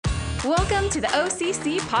Welcome to the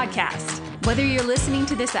OCC podcast. Whether you're listening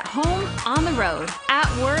to this at home, on the road, at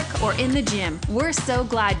work, or in the gym, we're so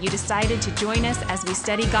glad you decided to join us as we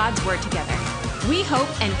study God's Word together. We hope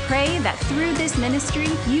and pray that through this ministry,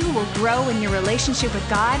 you will grow in your relationship with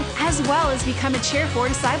God, as well as become a Chair 4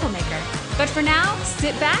 disciple maker. But for now,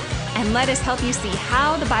 sit back and let us help you see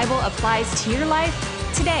how the Bible applies to your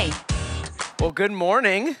life today. Well, good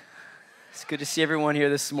morning. It's good to see everyone here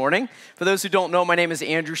this morning. For those who don't know, my name is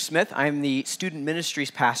Andrew Smith. I'm the student ministries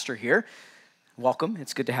pastor here. Welcome.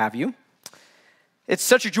 It's good to have you. It's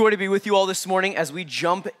such a joy to be with you all this morning as we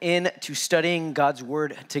jump into studying God's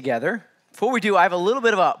Word together. Before we do, I have a little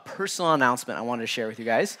bit of a personal announcement I wanted to share with you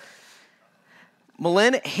guys.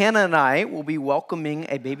 Malin, Hannah, and I will be welcoming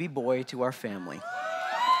a baby boy to our family.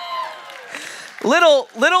 Little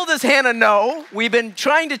does Hannah know, we've been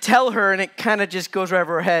trying to tell her, and it kind of just goes right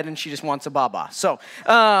over her head, and she just wants a baba. So,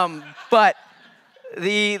 but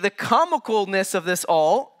the comicalness of this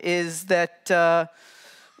all is that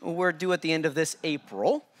we're due at the end of this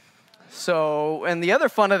April. So, and the other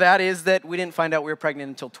fun of that is that we didn't find out we were pregnant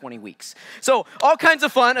until 20 weeks. So, all kinds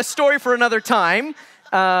of fun, a story for another time.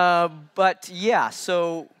 But yeah,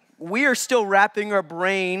 so we are still wrapping our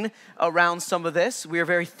brain around some of this. We are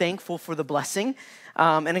very thankful for the blessing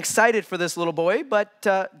and excited for this little boy, but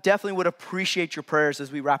definitely would appreciate your prayers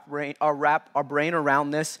as we wrap our brain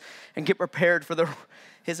around this and get prepared for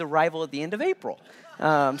his arrival at the end of April.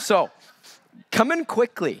 So, coming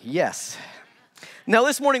quickly, yes. Now,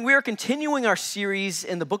 this morning, we are continuing our series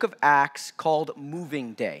in the book of Acts called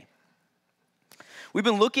Moving Day. We've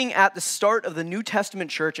been looking at the start of the New Testament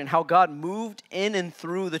church and how God moved in and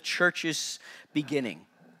through the church's beginning.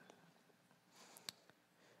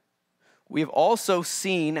 We have also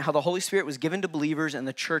seen how the Holy Spirit was given to believers and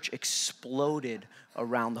the church exploded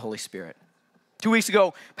around the Holy Spirit. 2 weeks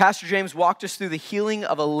ago, Pastor James walked us through the healing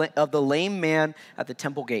of the lame man at the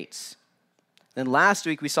temple gates. Then last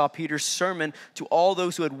week, we saw Peter's sermon to all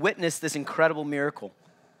those who had witnessed this incredible miracle.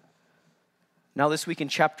 Now this week in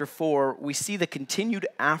chapter 4, we see the continued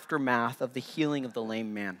aftermath of the healing of the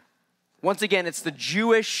lame man. Once again, it's the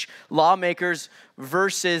Jewish lawmakers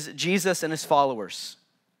versus Jesus and his followers.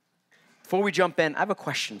 Before we jump in, I have a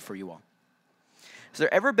question for you all. Has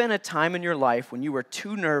there ever been a time in your life when you were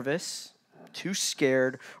too nervous, too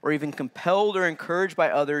scared, or even compelled or encouraged by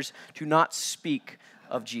others to not speak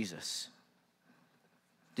of Jesus?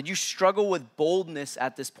 Did you struggle with boldness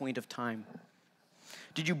at this point of time?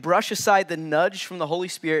 Did you brush aside the nudge from the Holy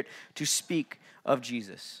Spirit to speak of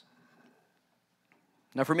Jesus?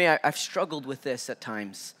 Now for me, I've struggled with this at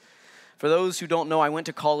times. For those who don't know, I went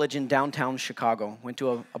to college in downtown Chicago. Went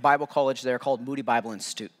to a Bible college there called Moody Bible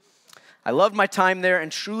Institute. I loved my time there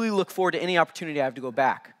and truly look forward to any opportunity I have to go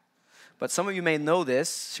back. But some of you may know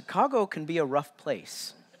this, Chicago can be a rough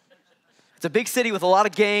place. It's a big city with a lot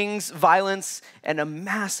of gangs, violence, and a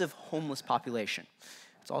massive homeless population.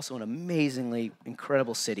 It's also an amazingly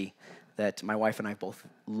incredible city that my wife and I both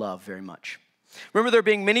love very much. Remember there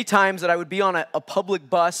being many times that I would be on a public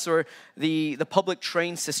bus or the public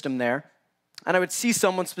train system there, and I would see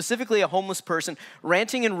someone, specifically a homeless person,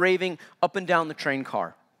 ranting and raving up and down the train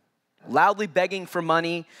car, loudly begging for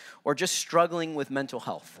money or just struggling with mental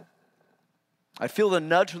health. I'd feel the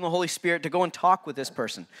nudge from the Holy Spirit to go and talk with this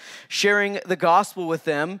person, sharing the gospel with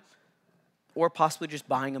them, or possibly just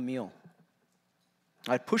buying a meal.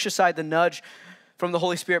 I'd push aside the nudge from the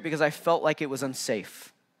Holy Spirit because I felt like it was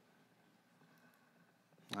unsafe.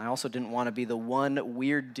 I also didn't want to be the one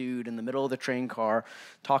weird dude in the middle of the train car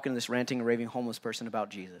talking to this ranting and raving homeless person about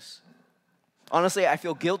Jesus. Honestly, I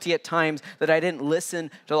feel guilty at times that I didn't listen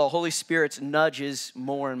to the Holy Spirit's nudges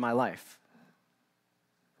more in my life.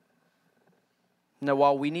 Now,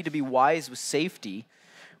 while we need to be wise with safety,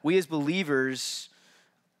 we as believers,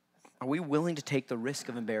 are we willing to take the risk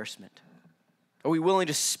of embarrassment? Are we willing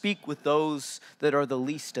to speak with those that are the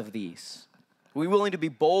least of these? Are we willing to be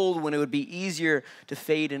bold when it would be easier to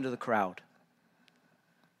fade into the crowd?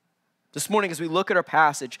 This morning, as we look at our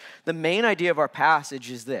passage, the main idea of our passage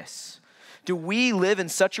is this. Do we live in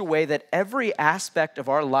such a way that every aspect of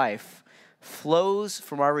our life flows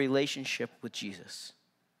from our relationship with Jesus?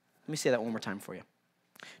 Let me say that one more time for you.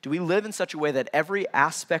 Do we live in such a way that every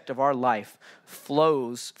aspect of our life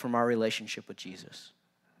flows from our relationship with Jesus?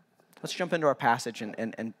 Let's jump into our passage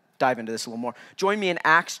and dive into this a little more. Join me in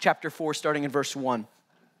Acts chapter 4, starting in verse 1.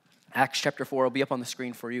 Acts chapter 4 will be up on the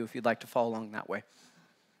screen for you if you'd like to follow along that way.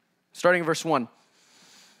 Starting in verse 1.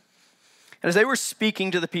 And as they were speaking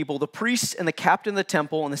to the people, the priests and the captain of the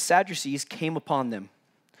temple and the Sadducees came upon them,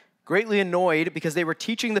 greatly annoyed because they were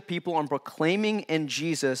teaching the people and proclaiming in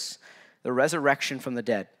Jesus the resurrection from the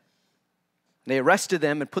dead. They arrested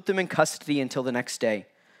them and put them in custody until the next day,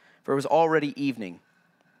 for it was already evening.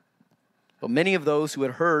 But many of those who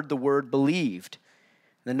had heard the word believed.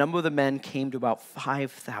 The number of the men came to about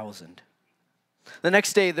 5,000. The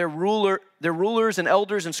next day, their rulers and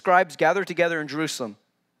elders and scribes gathered together in Jerusalem,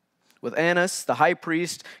 with Annas, the high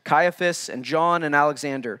priest, Caiaphas, and John and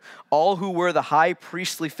Alexander, all who were the high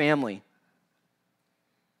priestly family.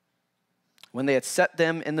 When they had set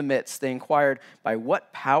them in the midst, they inquired, "By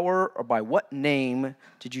what power or by what name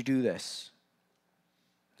did you do this?"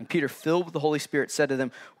 And Peter, filled with the Holy Spirit, said to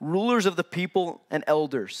them, "Rulers of the people and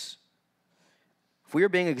elders, if we are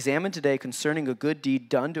being examined today concerning a good deed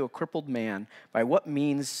done to a crippled man, by what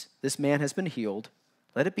means this man has been healed,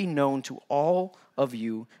 let it be known to all of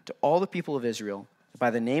you, to all the people of Israel, that by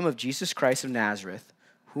the name of Jesus Christ of Nazareth,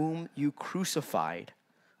 whom you crucified,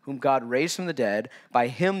 whom God raised from the dead, by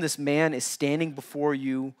him this man is standing before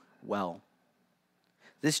you well.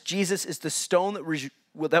 This Jesus is the stone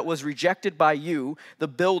that was rejected by you, the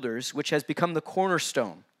builders, which has become the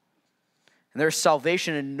cornerstone. And there is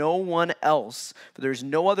salvation in no one else, for there is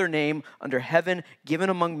no other name under heaven given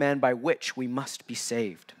among men by which we must be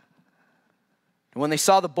saved." And when they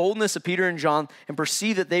saw the boldness of Peter and John and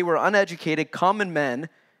perceived that they were uneducated, common men,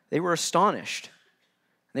 they were astonished.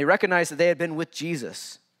 And they recognized that they had been with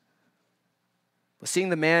Jesus. But seeing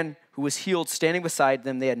the man who was healed standing beside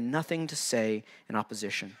them, they had nothing to say in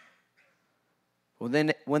opposition.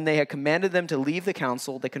 When they had commanded them to leave the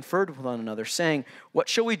council, they conferred with one another, saying, "What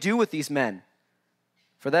shall we do with these men?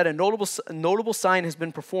 For that a notable sign has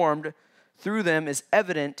been performed through them is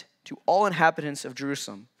evident to all inhabitants of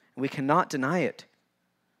Jerusalem, and we cannot deny it.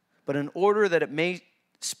 But in order that it may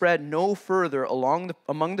spread no further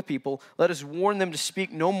among the people, let us warn them to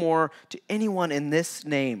speak no more to anyone in this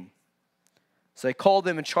name." So they called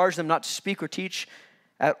them and charged them not to speak or teach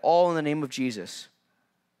at all in the name of Jesus.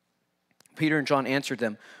 Peter and John answered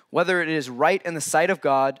them, "Whether it is right in the sight of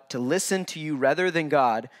God to listen to you rather than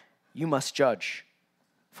God, you must judge.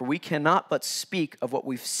 For we cannot but speak of what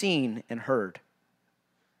we've seen and heard."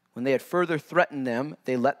 When they had further threatened them,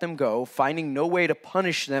 they let them go, finding no way to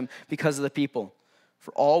punish them because of the people.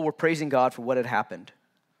 For all were praising God for what had happened.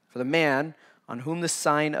 For the man on whom the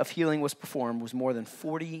sign of healing was performed was more than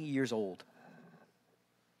 40 years old.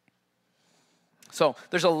 So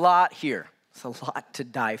there's a lot here. It's a lot to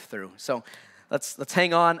dive through. So let's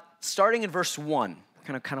hang on. Starting in verse 1, we're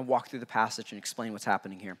going to kind of walk through the passage and explain what's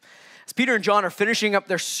happening here. As Peter and John are finishing up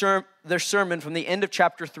their sermon from the end of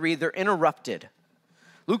chapter 3, they're interrupted.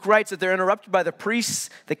 Luke writes that they're interrupted by the priests,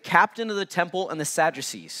 the captain of the temple, and the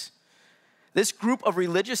Sadducees. This group of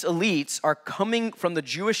religious elites are coming from the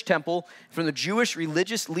Jewish temple, from the Jewish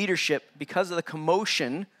religious leadership because of the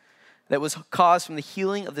commotion that was caused from the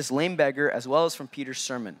healing of this lame beggar as well as from Peter's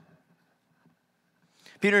sermon.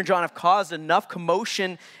 Peter and John have caused enough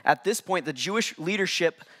commotion at this point, the Jewish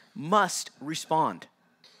leadership must respond.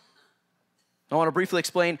 I want to briefly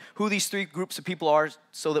explain who these three groups of people are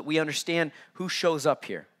so that we understand who shows up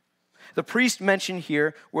here. The priests mentioned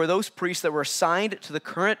here were those priests that were assigned to the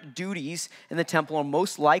current duties in the temple and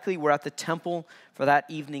most likely were at the temple for that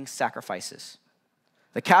evening's sacrifices.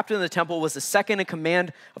 The captain of the temple was the second in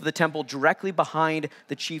command of the temple directly behind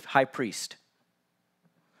the chief high priest.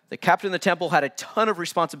 The captain of the temple had a ton of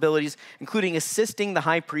responsibilities, including assisting the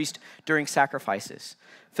high priest during sacrifices,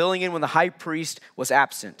 filling in when the high priest was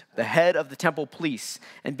absent, the head of the temple police,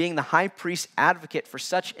 and being the high priest's advocate for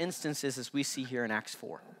such instances as we see here in Acts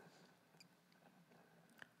 4.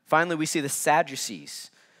 Finally, we see the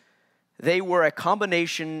Sadducees. They were a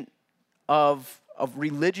combination of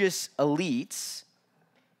religious elites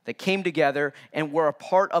that came together and were a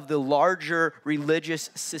part of the larger religious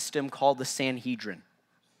system called the Sanhedrin.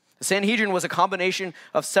 The Sanhedrin was a combination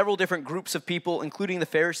of several different groups of people, including the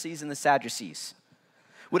Pharisees and the Sadducees.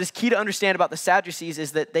 What is key to understand about the Sadducees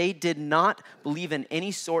is that they did not believe in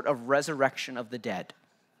any sort of resurrection of the dead.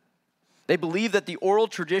 They believed that the oral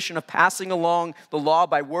tradition of passing along the law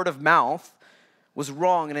by word of mouth was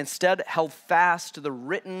wrong and instead held fast to the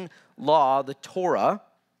written law, the Torah,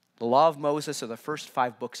 the law of Moses, or the first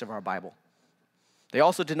 5 books of our Bible. They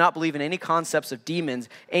also did not believe in any concepts of demons,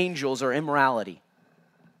 angels, or immorality.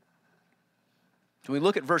 So we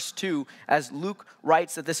look at verse 2, as Luke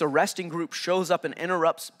writes that this arresting group shows up and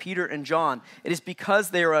interrupts Peter and John. It is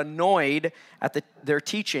because they are annoyed at their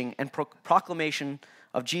teaching and proclamation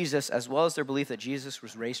of Jesus, as well as their belief that Jesus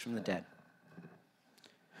was raised from the dead.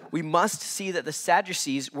 We must see that the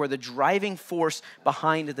Sadducees were the driving force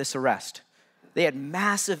behind this arrest. They had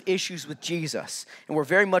massive issues with Jesus and were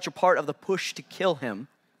very much a part of the push to kill him.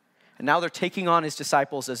 And now they're taking on his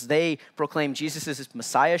disciples as they proclaim Jesus'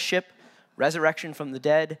 messiahship, resurrection from the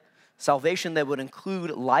dead, Salvation that would include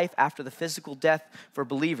life after the physical death for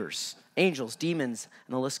believers, angels, demons,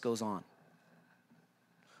 and the list goes on.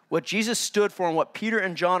 What Jesus stood for and what Peter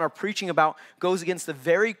and John are preaching about goes against the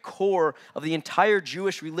very core of the entire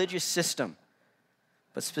Jewish religious system,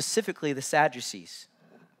 but specifically the Sadducees.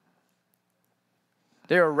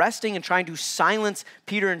 They're arresting and trying to silence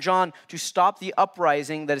Peter and John to stop the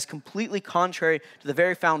uprising that is completely contrary to the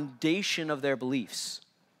very foundation of their beliefs.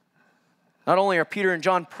 Not only are Peter and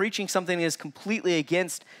John preaching something that is completely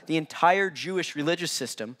against the entire Jewish religious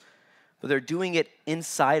system, but they're doing it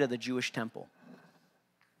inside of the Jewish temple.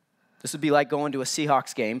 This would be like going to a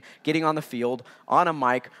Seahawks game, getting on the field, on a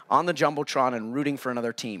mic, on the Jumbotron, and rooting for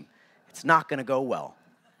another team. It's not going to go well.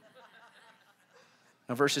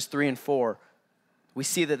 Now, verses 3 and 4, we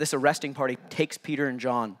see that this arresting party takes Peter and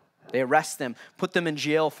John. They arrest them, put them in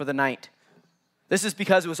jail for the night. This is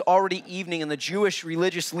because it was already evening and the Jewish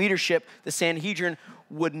religious leadership, the Sanhedrin,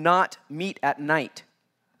 would not meet at night.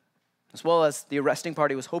 As well as the arresting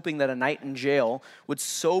party was hoping that a night in jail would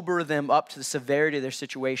sober them up to the severity of their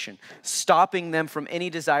situation, stopping them from any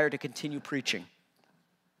desire to continue preaching.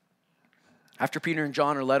 After Peter and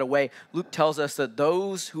John are led away, Luke tells us that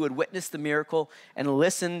those who had witnessed the miracle and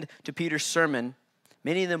listened to Peter's sermon,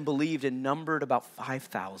 many of them believed and numbered about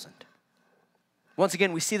 5,000. Once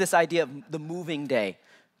again, we see this idea of the moving day.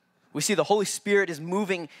 We see the Holy Spirit is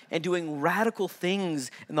moving and doing radical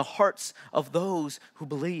things in the hearts of those who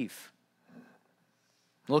believe.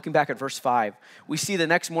 Looking back at verse 5, we see the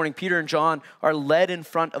next morning Peter and John are led in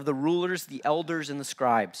front of the rulers, the elders, and the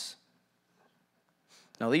scribes.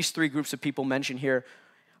 Now, these three groups of people mentioned here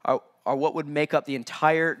are what would make up the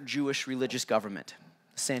entire Jewish religious government,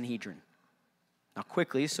 the Sanhedrin. Now,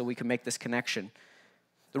 quickly, so we can make this connection,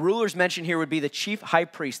 the rulers mentioned here would be the chief high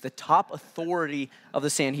priest, the top authority of the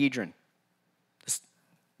Sanhedrin.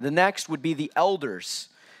 The next would be the elders.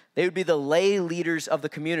 They would be the lay leaders of the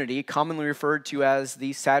community, commonly referred to as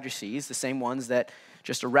the Sadducees, the same ones that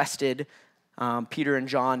just arrested Peter and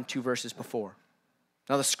John 2 verses before.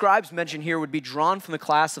 Now, the scribes mentioned here would be drawn from the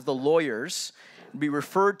class of the lawyers and be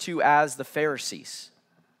referred to as the Pharisees.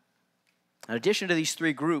 In addition to these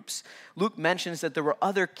three groups, Luke mentions that there were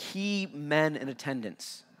other key men in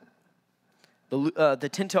attendance.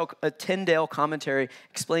 The Tyndale commentary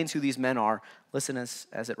explains who these men are. Listen as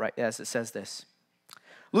it says this.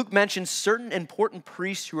 Luke mentions certain important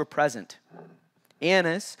priests who were present.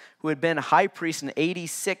 Annas, who had been high priest in AD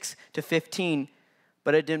 6 to 15,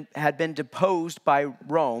 but had been deposed by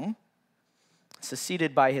Rome,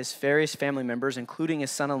 succeeded by his various family members, including his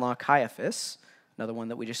son-in-law Caiaphas, another one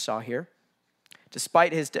that we just saw here.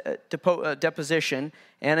 Despite his deposition,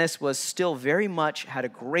 Annas was still very much had a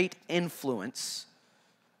great influence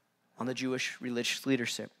on the Jewish religious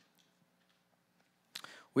leadership.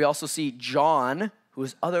 We also see John, who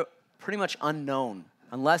is pretty much unknown,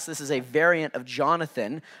 unless this is a variant of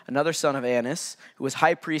Jonathan, another son of Annas, who was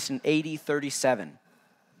high priest in AD 37.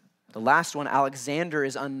 The last one, Alexander,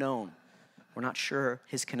 is unknown. We're not sure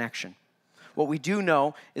his connection. What we do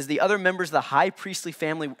know is the other members of the high priestly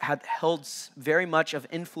family had held very much of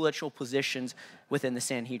influential positions within the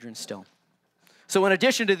Sanhedrin still. So in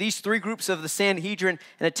addition to these three groups of the Sanhedrin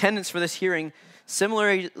in attendance for this hearing,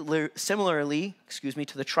 similarly to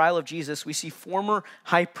the trial of Jesus, we see former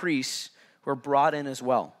high priests who are brought in as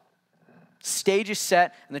well. Stage is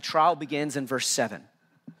set and the trial begins in verse 7.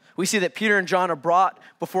 We see that Peter and John are brought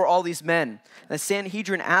before all these men. And the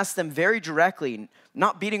Sanhedrin asks them very directly,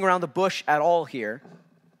 not beating around the bush at all here,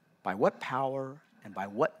 by what power and by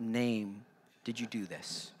what name did you do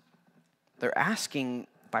this? They're asking,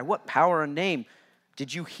 by what power and name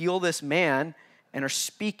did you heal this man, and are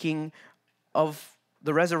speaking of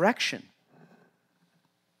the resurrection?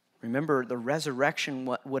 Remember, the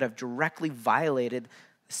resurrection would have directly violated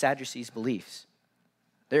the Sadducees' beliefs.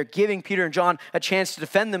 They're giving Peter and John a chance to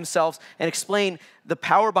defend themselves and explain the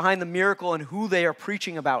power behind the miracle and who they are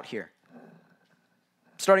preaching about here.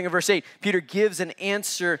 Starting in verse 8, Peter gives an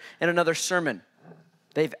answer in another sermon.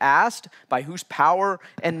 They've asked by whose power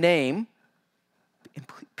and name. And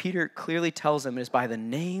Peter clearly tells them it is by the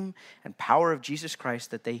name and power of Jesus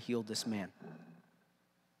Christ that they healed this man.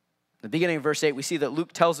 In the beginning of verse 8, we see that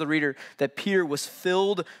Luke tells the reader that Peter was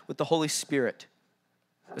filled with the Holy Spirit.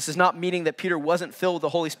 This is not meaning that Peter wasn't filled with the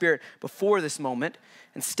Holy Spirit before this moment.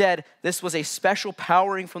 Instead, this was a special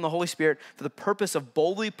powering from the Holy Spirit for the purpose of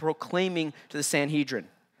boldly proclaiming to the Sanhedrin.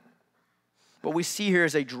 What we see here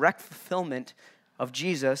is a direct fulfillment of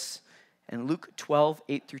Jesus. And Luke 12,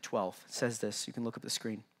 8 through 12 says this. You can look up the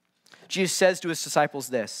screen. Jesus says to his disciples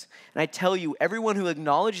this, and I tell you, everyone who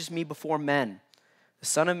acknowledges me before men, the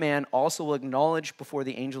Son of Man also will acknowledge before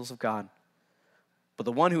the angels of God. But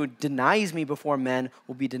the one who denies me before men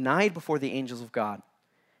will be denied before the angels of God.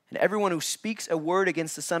 And everyone who speaks a word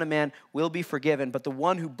against the Son of Man will be forgiven, but the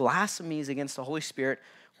one who blasphemes against the Holy Spirit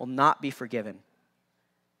will not be forgiven.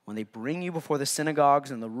 When they bring you before the synagogues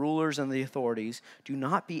and the rulers and the authorities, do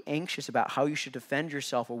not be anxious about how you should defend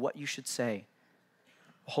yourself or what you should say.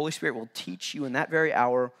 The Holy Spirit will teach you in that very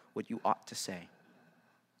hour what you ought to say.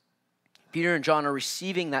 Peter and John are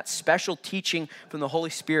receiving that special teaching from the Holy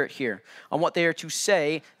Spirit here on what they are to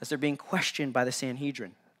say as they're being questioned by the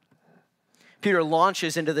Sanhedrin. Peter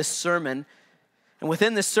launches into this sermon, and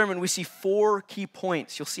within this sermon we see 4 key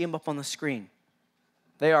points. You'll see them up on the screen.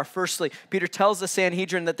 They are, firstly, Peter tells the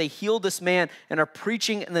Sanhedrin that they healed this man and are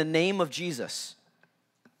preaching in the name of Jesus.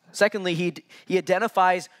 Secondly, he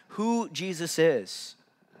identifies who Jesus is.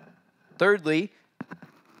 Thirdly,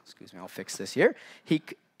 I'll fix this here.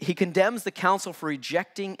 He condemns the council for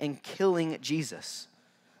rejecting and killing Jesus.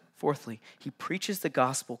 Fourthly, he preaches the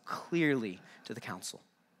gospel clearly to the council.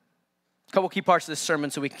 A couple key parts of this sermon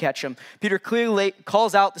so we can catch them. Peter clearly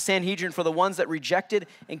calls out the Sanhedrin for the ones that rejected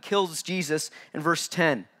and kills Jesus in verse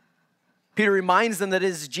 10. Peter reminds them that it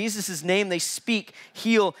is Jesus' name they speak,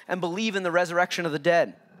 heal, and believe in the resurrection of the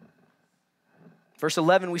dead. Verse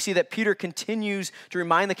 11, we see that Peter continues to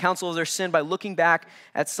remind the council of their sin by looking back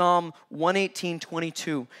at Psalm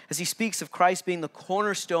 118:22 as he speaks of Christ being the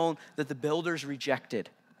cornerstone that the builders rejected.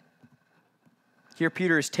 Here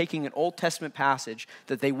Peter is taking an Old Testament passage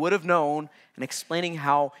that they would have known and explaining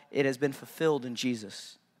how it has been fulfilled in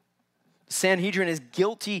Jesus. The Sanhedrin is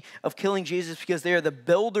guilty of killing Jesus because they are the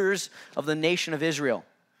builders of the nation of Israel.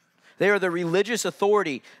 They are the religious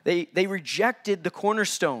authority. They rejected the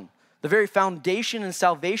cornerstone, the very foundation and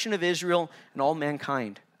salvation of Israel and all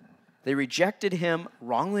mankind. They rejected him,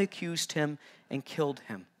 wrongly accused him, and killed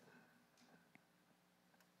him.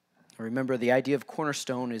 Remember, the idea of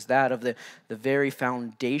cornerstone is that of the very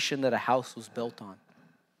foundation that a house was built on.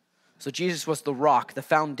 So Jesus was the rock, the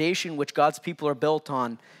foundation which God's people are built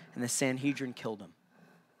on, and the Sanhedrin killed him.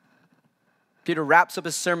 Peter wraps up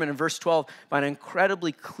his sermon in verse 12 by an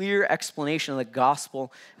incredibly clear explanation of the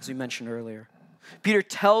gospel, as we mentioned earlier. Peter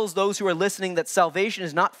tells those who are listening that salvation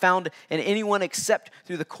is not found in anyone except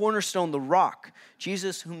through the cornerstone, the rock,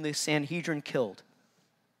 Jesus whom the Sanhedrin killed.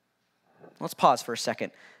 Let's pause for a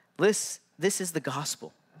second. This is the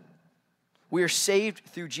gospel. We are saved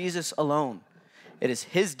through Jesus alone. It is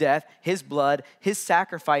his death, his blood, his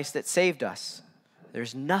sacrifice that saved us.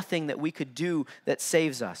 There's nothing that we could do that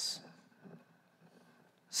saves us.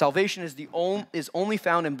 Salvation is only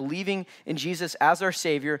found in believing in Jesus as our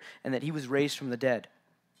Savior and that he was raised from the dead.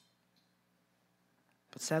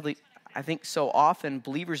 But sadly, I think so often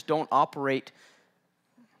believers don't operate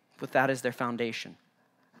with that as their foundation.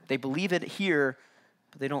 They believe it here,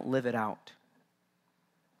 but they don't live it out.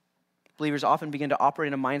 Believers often begin to operate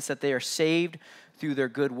in a mindset they are saved through their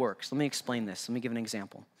good works. Let me explain this. Let me give an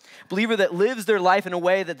example. A believer that lives their life in a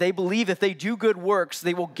way that they believe if they do good works,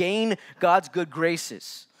 they will gain God's good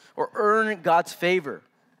graces or earn God's favor.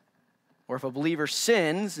 Or if a believer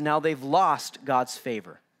sins, now they've lost God's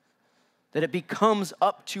favor. That it becomes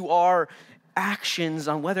up to our actions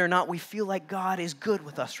on whether or not we feel like God is good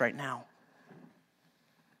with us right now.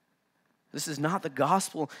 This is not the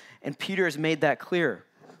gospel, and Peter has made that clear.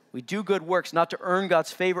 We do good works not to earn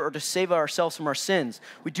God's favor or to save ourselves from our sins.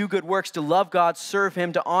 We do good works to love God, serve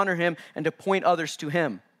him, to honor him, and to point others to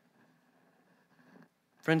him.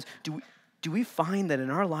 Friends, do we find that in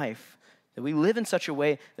our life that we live in such a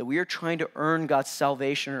way that we are trying to earn God's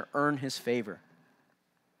salvation or earn his favor?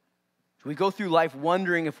 Do we go through life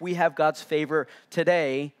wondering if we have God's favor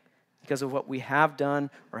today because of what we have done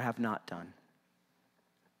or have not done?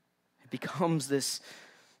 It becomes this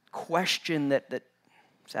question that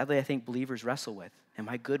sadly, I think believers wrestle with. Am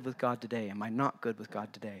I good with God today? Am I not good with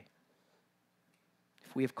God today?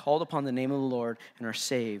 If we have called upon the name of the Lord and are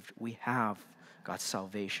saved, we have God's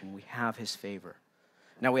salvation. We have his favor.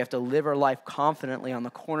 Now we have to live our life confidently on the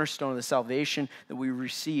cornerstone of the salvation that we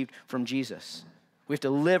received from Jesus. We have to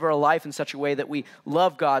live our life in such a way that we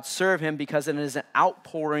love God, serve him, because it is an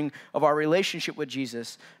outpouring of our relationship with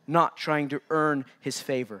Jesus, not trying to earn his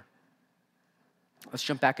favor. Let's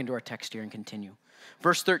jump back into our text here and continue.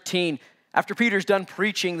 Verse 13, after Peter's done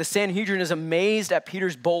preaching, the Sanhedrin is amazed at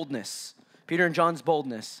Peter's boldness, Peter and John's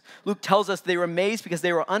boldness. Luke tells us they were amazed because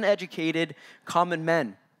they were uneducated, common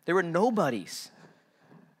men. They were nobodies.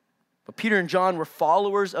 But Peter and John were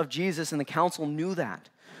followers of Jesus, and the council knew that.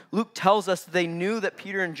 Luke tells us they knew that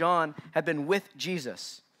Peter and John had been with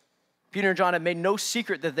Jesus. Peter and John had made no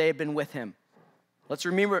secret that they had been with him. Let's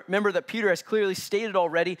remember that Peter has clearly stated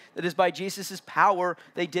already that it is by Jesus' power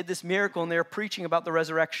they did this miracle, and they are preaching about the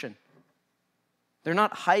resurrection. They're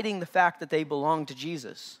not hiding the fact that they belong to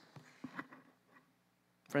Jesus.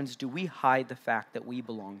 Friends, do we hide the fact that we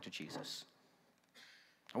belong to Jesus?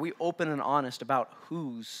 Are we open and honest about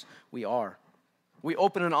whose we are? Are we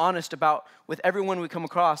open and honest about, with everyone we come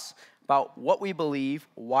across, about what we believe,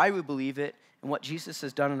 why we believe it, and what Jesus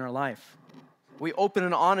has done in our life? Are we open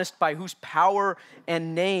and honest by whose power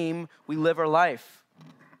and name we live our life?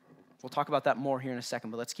 We'll talk about that more here in a second,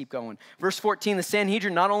 but let's keep going. Verse 14, the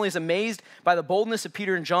Sanhedrin not only is amazed by the boldness of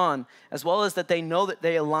Peter and John, as well as that they know that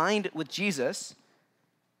they aligned with Jesus,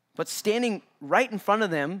 but standing right in front of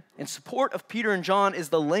them in support of Peter and John is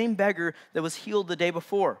the lame beggar that was healed the day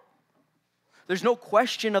before. There's no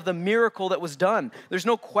question of the miracle that was done. There's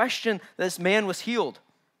no question that this man was healed.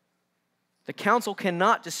 The council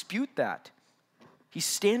cannot dispute that. He's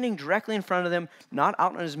standing directly in front of them, not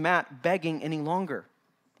out on his mat, begging any longer.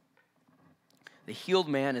 The healed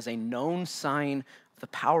man is a known sign of the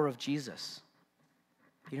power of Jesus.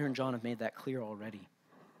 Peter and John have made that clear already.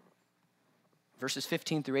 Verses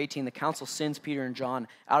 15 through 18, the council sends Peter and John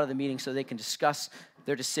out of the meeting so they can discuss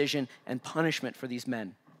their decision and punishment for these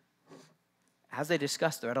men. As they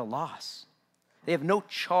discuss, they're at a loss. They have no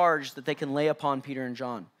charge that they can lay upon Peter and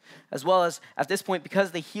John. As well as, at this point, because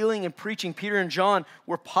the healing and preaching Peter and John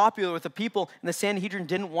were popular with the people, and the Sanhedrin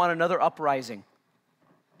didn't want another uprising.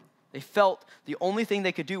 They felt the only thing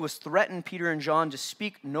they could do was threaten Peter and John to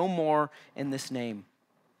speak no more in this name.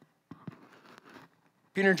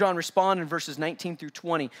 Peter and John respond in verses 19 through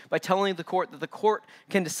 20 by telling the court that the court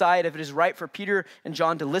can decide if it is right for Peter and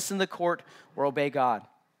John to listen to the court or obey God.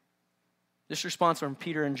 This response from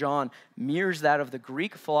Peter and John mirrors that of the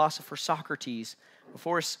Greek philosopher Socrates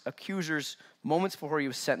before his accusers moments before he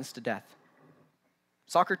was sentenced to death.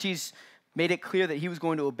 Socrates made it clear that he was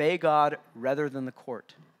going to obey God rather than the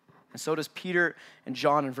court. And so does Peter and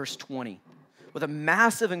John in verse 20, with a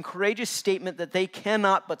massive and courageous statement that they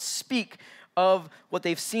cannot but speak of what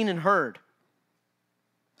they've seen and heard.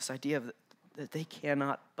 This idea of that they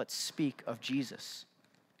cannot but speak of Jesus.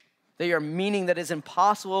 They are meaning that it's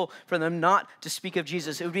impossible for them not to speak of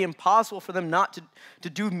Jesus. It would be impossible for them not to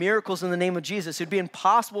do miracles in the name of Jesus. It would be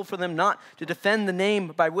impossible for them not to defend the name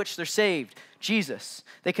by which they're saved, Jesus.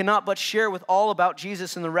 They cannot but share with all about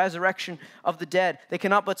Jesus and the resurrection of the dead. They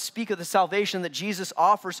cannot but speak of the salvation that Jesus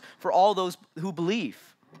offers for all those who believe.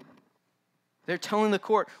 They're telling the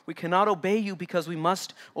court, we cannot obey you because we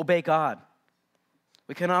must obey God.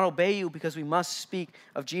 We cannot obey you because we must speak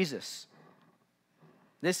of Jesus.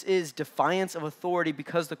 This is defiance of authority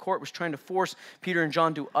because the court was trying to force Peter and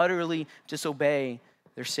John to utterly disobey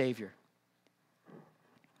their Savior.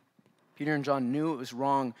 Peter and John knew it was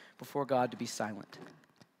wrong before God to be silent.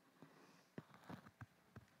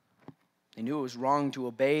 They knew it was wrong to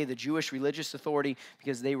obey the Jewish religious authority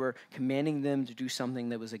because they were commanding them to do something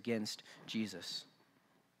that was against Jesus.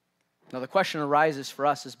 Now the question arises for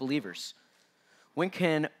us as believers. When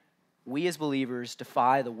can we as believers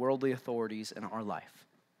defy the worldly authorities in our life?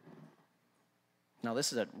 Now,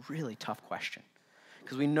 this is a really tough question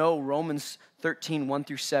because we know Romans 13, 1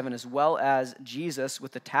 through 7, as well as Jesus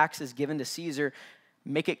with the taxes given to Caesar,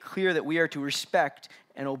 make it clear that we are to respect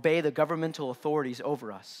and obey the governmental authorities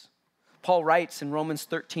over us. Paul writes in Romans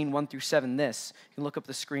 13, 1 through 7 this. You can look up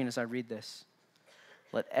the screen as I read this.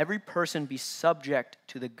 Let every person be subject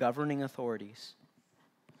to the governing authorities,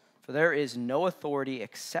 for there is no authority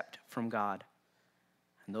except from God,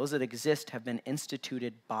 and those that exist have been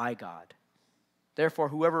instituted by God. Therefore,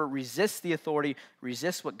 whoever resists the authority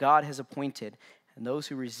resists what God has appointed, and those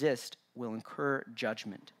who resist will incur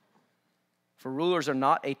judgment. For rulers are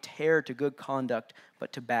not a terror to good conduct,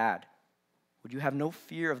 but to bad. Would you have no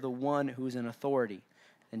fear of the one who is in authority,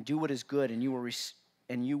 and do what is good, and you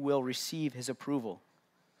will receive his approval?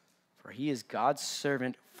 For he is God's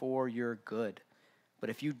servant for your good. But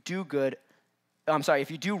if you do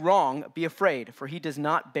wrong, be afraid, for he does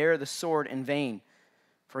not bear the sword in vain.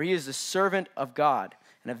 For he is the servant of God,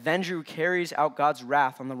 an avenger who carries out God's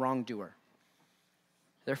wrath on the wrongdoer.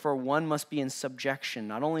 Therefore, one must be in subjection,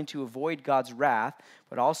 not only to avoid God's wrath,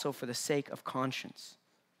 but also for the sake of conscience.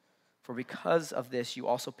 For because of this, you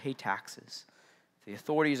also pay taxes. The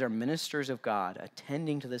authorities are ministers of God,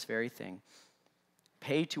 attending to this very thing.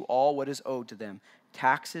 Pay to all what is owed to them,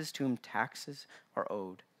 taxes to whom taxes are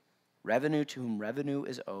owed, revenue to whom revenue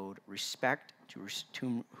is owed, respect to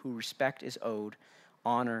whom respect is owed,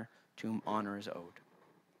 honor to whom honor is owed.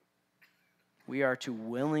 We are to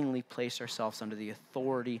willingly place ourselves under the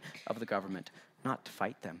authority of the government, not to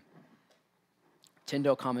fight them.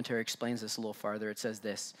 Tyndale commentary explains this a little farther. It says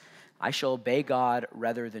this, I shall obey God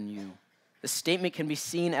rather than you. The statement can be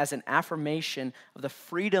seen as an affirmation of the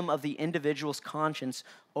freedom of the individual's conscience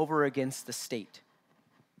over against the state.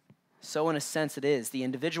 So in a sense it is. The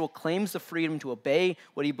individual claims the freedom to obey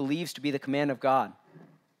what he believes to be the command of God.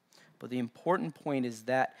 But the important point is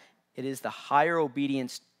that it is the higher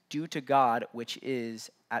obedience due to God which is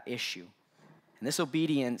at issue. And this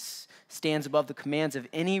obedience stands above the commands of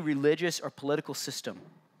any religious or political system.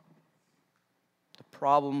 The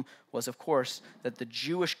problem was, of course, that the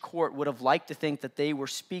Jewish court would have liked to think that they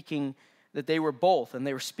were both, and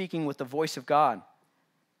they were speaking with the voice of God.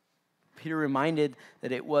 Peter reminded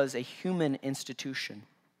that it was a human institution.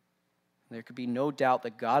 There could be no doubt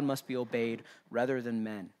that God must be obeyed rather than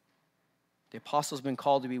men. The apostles have been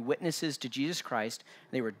called to be witnesses to Jesus Christ,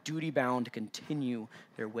 and they were duty-bound to continue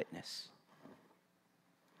their witness.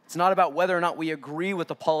 It's not about whether or not we agree with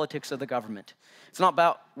the politics of the government. It's not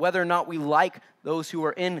about whether or not we like those who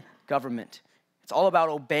are in government. It's all about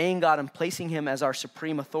obeying God and placing him as our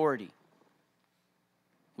supreme authority.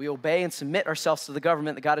 We obey and submit ourselves to the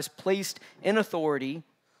government that God has placed in authority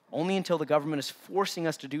only until the government is forcing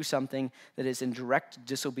us to do something that is in direct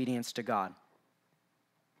disobedience to God.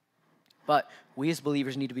 But we as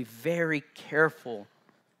believers need to be very careful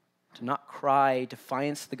to not cry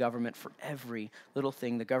defiance to the government for every little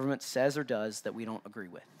thing the government says or does that we don't agree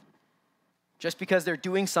with. Just because they're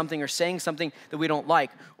doing something or saying something that we don't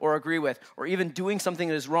like or agree with, or even doing something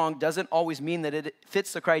that is wrong, doesn't always mean that it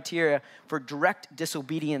fits the criteria for direct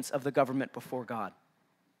disobedience of the government before God.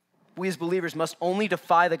 We as believers must only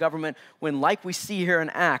defy the government when, like we see here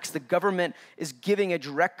in Acts, the government is giving a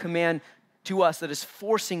direct command to us that is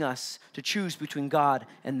forcing us to choose between God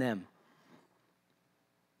and them.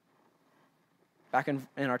 Back in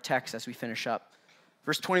our text as we finish up,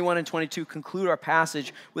 verse 21 and 22 conclude our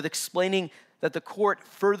passage with explaining that the court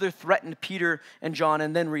further threatened Peter and John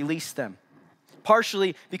and then released them,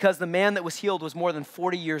 partially because the man that was healed was more than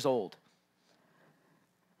 40 years old.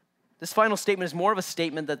 This final statement is more of a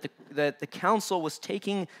statement that the council was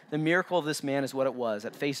taking the miracle of this man as what it was,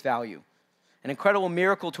 at face value. An incredible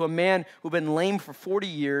miracle to a man who'd been lame for 40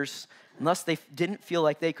 years, and thus they didn't feel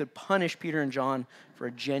like they could punish Peter and John for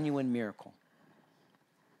a genuine miracle.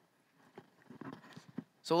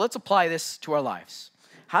 So let's apply this to our lives.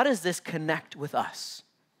 How does this connect with us?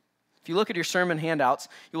 If you look at your sermon handouts,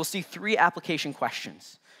 you will see 3 application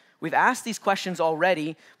questions. We've asked these questions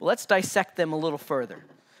already, but let's dissect them a little further.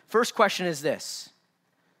 First question is this: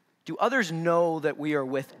 do others know that we are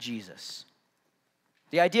with Jesus?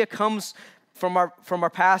 The idea comes from our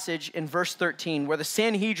passage in verse 13, where the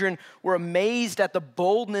Sanhedrin were amazed at the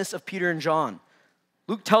boldness of Peter and John.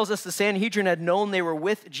 Luke tells us the Sanhedrin had known they were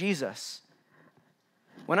with Jesus.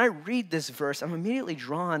 When I read this verse, I'm immediately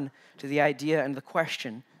drawn to the idea and the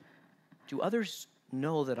question, do others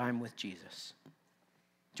know that I'm with Jesus?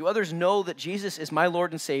 Do others know that Jesus is my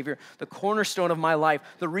Lord and Savior, the cornerstone of my life,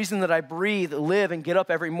 the reason that I breathe, live, and get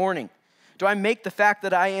up every morning? Do I make the fact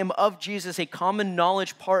that I am of Jesus a common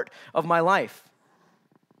knowledge part of my life?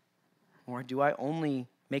 Or do I only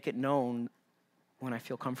make it known when I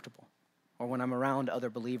feel comfortable or when I'm around other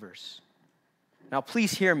believers? Now,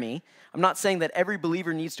 please hear me. I'm not saying that every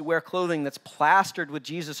believer needs to wear clothing that's plastered with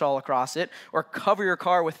Jesus all across it or cover your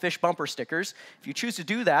car with fish bumper stickers. If you choose to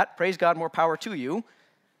do that, praise God, more power to you.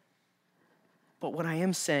 But what I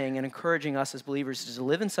am saying and encouraging us as believers is to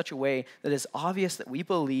live in such a way that is obvious that we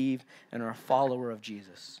believe and are a follower of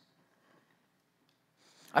Jesus.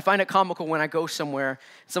 I find it comical when I go somewhere,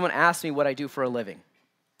 someone asks me what I do for a living.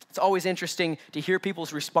 It's always interesting to hear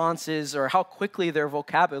people's responses or how quickly their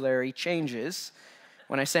vocabulary changes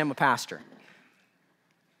when I say I'm a pastor.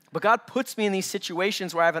 But God puts me in these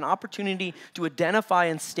situations where I have an opportunity to identify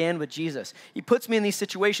and stand with Jesus. He puts me in these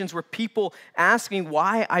situations where people ask me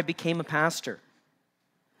why I became a pastor,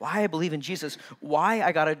 why I believe in Jesus, why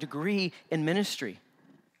I got a degree in ministry.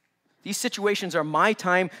 These situations are my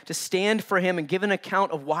time to stand for him and give an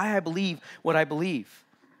account of why I believe what I believe.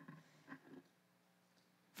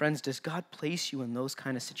 Friends, does God place you in those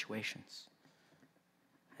kind of situations?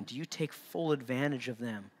 And do you take full advantage of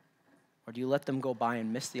them? Or do you let them go by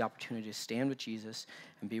and miss the opportunity to stand with Jesus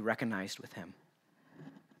and be recognized with him?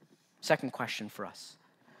 Second question for us: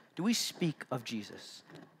 do we speak of Jesus?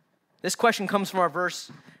 This question comes from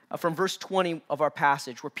verse 20 of our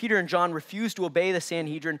passage, where Peter and John refuse to obey the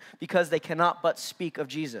Sanhedrin because they cannot but speak of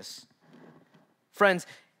Jesus. Friends,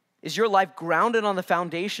 is your life grounded on the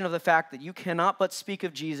foundation of the fact that you cannot but speak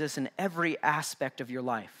of Jesus in every aspect of your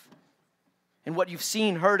life? And what you've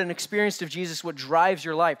seen, heard, and experienced of Jesus, what drives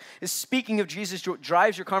your life? Is speaking of Jesus what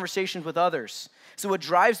drives your conversations with others? So what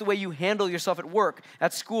drives the way you handle yourself at work,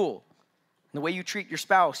 at school, and the way you treat your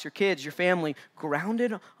spouse, your kids, your family,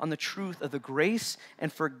 grounded on the truth of the grace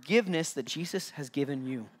and forgiveness that Jesus has given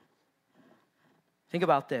you? Think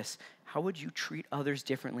about this. How would you treat others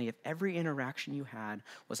differently if every interaction you had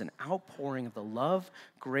was an outpouring of the love,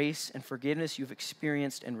 grace, and forgiveness you've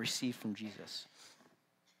experienced and received from Jesus?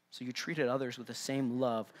 So you treated others with the same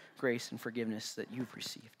love, grace, and forgiveness that you've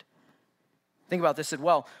received. Think about this as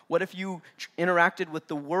well. What if you interacted with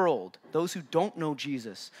the world, those who don't know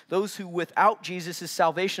Jesus, those who without Jesus'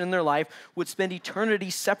 salvation in their life would spend eternity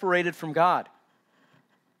separated from God?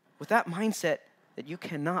 With that mindset, that you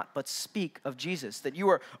cannot but speak of Jesus, that you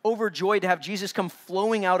are overjoyed to have Jesus come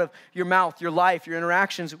flowing out of your mouth, your life, your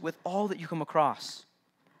interactions with all that you come across.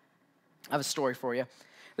 I have a story for you.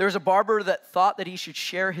 There was a barber that thought that he should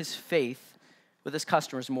share his faith with his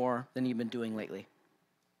customers more than he'd been doing lately.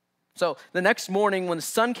 So the next morning when the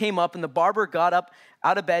sun came up and the barber got up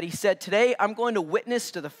out of bed, he said, "Today I'm going to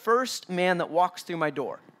witness to the first man that walks through my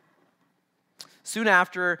door." Soon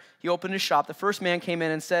after he opened his shop, the first man came in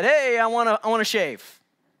and said, "Hey, I want to shave."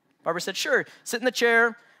 Barber said, "Sure, sit in the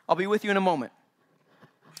chair. I'll be with you in a moment."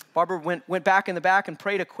 Barber went back in the back and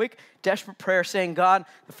prayed a quick, desperate prayer saying, "God,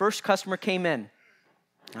 the first customer came in.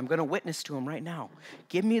 I'm going to witness to him right now.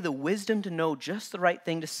 Give me the wisdom to know just the right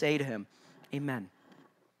thing to say to him. Amen."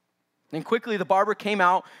 Then quickly the barber came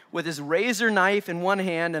out with his razor knife in one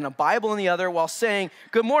hand and a Bible in the other while saying,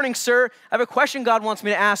 "Good morning, sir. I have a question God wants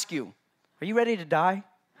me to ask you. Are you ready to die?"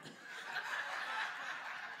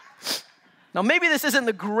 Now, maybe this isn't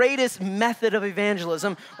the greatest method of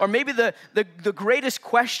evangelism or maybe the greatest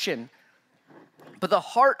question, but the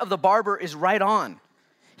heart of the barber is right on.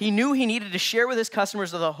 He knew he needed to share with his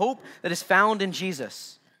customers the hope that is found in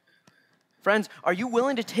Jesus. Friends, are you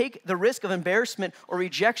willing to take the risk of embarrassment or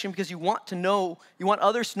rejection because you want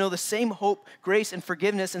others to know the same hope, grace, and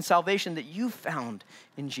forgiveness and salvation that you found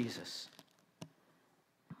in Jesus?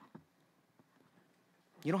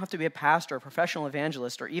 You don't have to be a pastor, a professional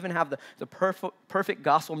evangelist, or even have the perfect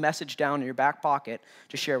gospel message down in your back pocket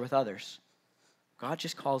to share with others. God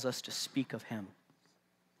just calls us to speak of him.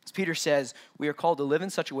 As Peter says, we are called to live in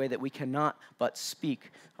such a way that we cannot but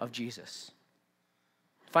speak of Jesus.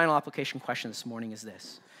 Final application question this morning is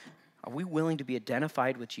this: are we willing to be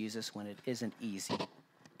identified with Jesus when it isn't easy?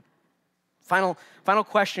 Final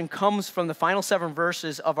question comes from the final 7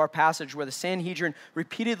 verses of our passage where the Sanhedrin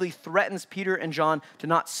repeatedly threatens Peter and John to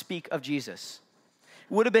not speak of Jesus.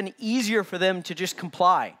 It would have been easier for them to just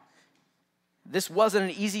comply. This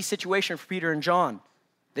wasn't an easy situation for Peter and John.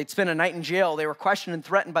 They'd spent a night in jail. They were questioned and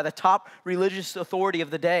threatened by the top religious authority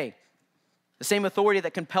of the day, the same authority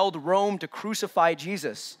that compelled Rome to crucify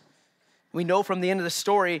Jesus. We know from the end of the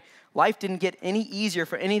story, life didn't get any easier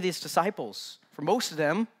for any of these disciples. For most of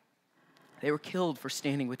them, they were killed for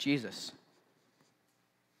standing with Jesus.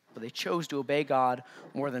 But they chose to obey God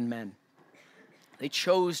more than men. They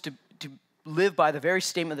chose to live by the very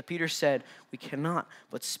statement that Peter said, "We cannot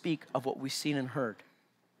but speak of what we've seen and heard."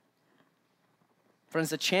 Friends,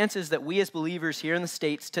 the chances that we as believers here in the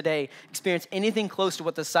States today experience anything close to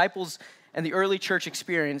what the disciples and the early church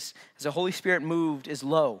experienced as the Holy Spirit moved is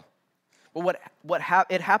low. But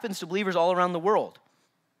it happens to believers all around the world.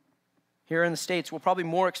 Here in the States, we'll probably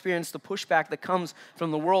more experience the pushback that comes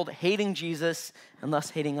from the world hating Jesus and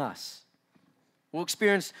thus hating us. We'll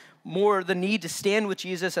experience more the need to stand with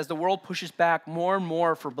Jesus as the world pushes back more and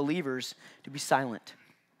more for believers to be silent.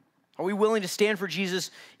 Are we willing to stand for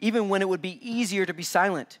Jesus even when it would be easier to be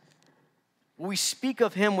silent? Will we speak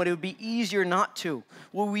of him when it would be easier not to?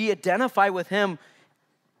 Will we identify with him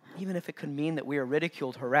even if it could mean that we are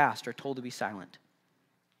ridiculed, harassed, or told to be silent?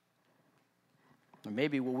 Or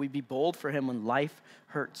maybe will we be bold for him when life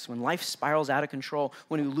hurts, when life spirals out of control,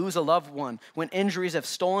 when we lose a loved one, when injuries have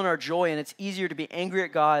stolen our joy and it's easier to be angry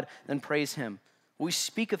at God than praise him? Will we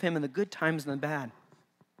speak of him in the good times and the bad?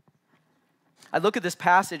 I look at this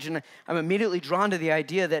passage and I'm immediately drawn to the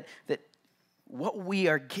idea that what we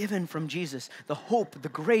are given from Jesus, the hope, the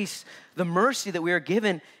grace, the mercy that we are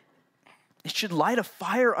given, it should light a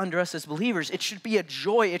fire under us as believers. It should be a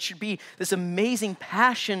joy. It should be this amazing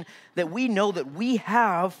passion that we know that we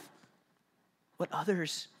have what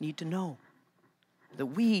others need to know. That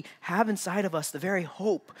we have inside of us the very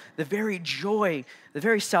hope, the very joy, the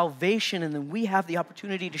very salvation, and then we have the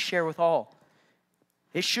opportunity to share with all.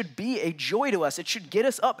 It should be a joy to us. It should get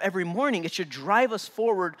us up every morning. It should drive us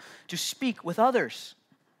forward to speak with others.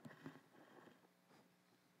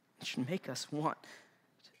 It should make us want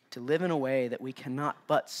to live in a way that we cannot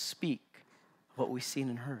but speak what we've seen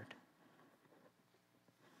and heard.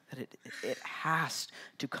 That it has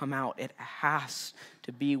to come out. It has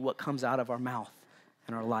to be what comes out of our mouth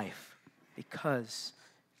and our life because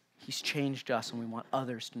he's changed us and we want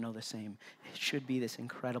others to know the same. It should be this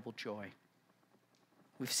incredible joy.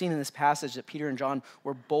 We've seen in this passage that Peter and John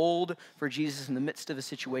were bold for Jesus in the midst of a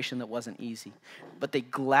situation that wasn't easy, but they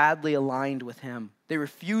gladly aligned with him. They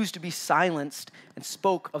refused to be silenced and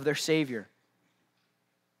spoke of their Savior.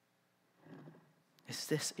 Is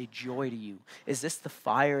this a joy to you? Is this the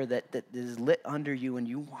fire that is lit under you and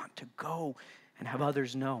you want to go and have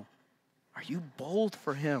others know? Are you bold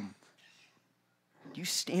for him? Do you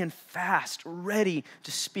stand fast, ready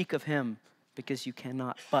to speak of him because you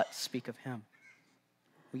cannot but speak of him?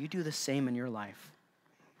 Will you do the same in your life?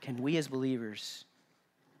 Can we as believers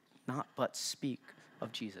not but speak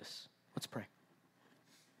of Jesus? Let's pray.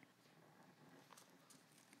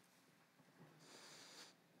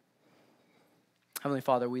 Heavenly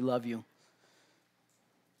Father, we love you.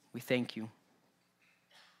 We thank you.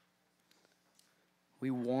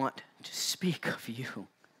 We want to speak of you,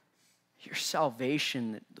 your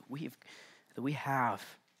salvation that we have.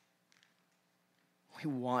 We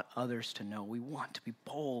want others to know. We want to be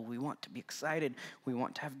bold. We want to be excited. We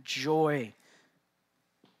want to have joy.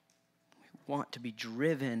 We want to be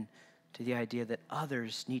driven to the idea that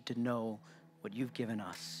others need to know what you've given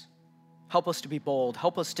us. Help us to be bold.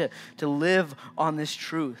 Help us to live on this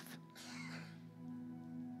truth.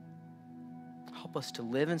 Help us to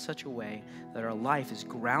live in such a way that our life is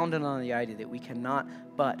grounded on the idea that we cannot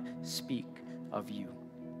but speak of you.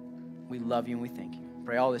 We love you and we thank you.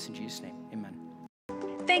 Pray all this in Jesus' name. Amen.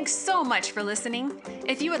 Thanks so much for listening.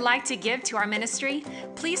 If you would like to give to our ministry,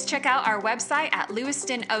 please check out our website at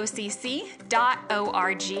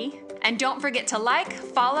lewistonocc.org. And don't forget to like,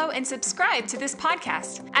 follow, and subscribe to this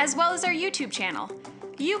podcast, as well as our YouTube channel.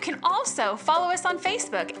 You can also follow us on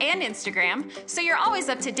Facebook and Instagram, so you're always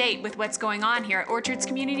up to date with what's going on here at Orchards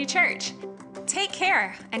Community Church. Take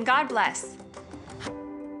care, and God bless.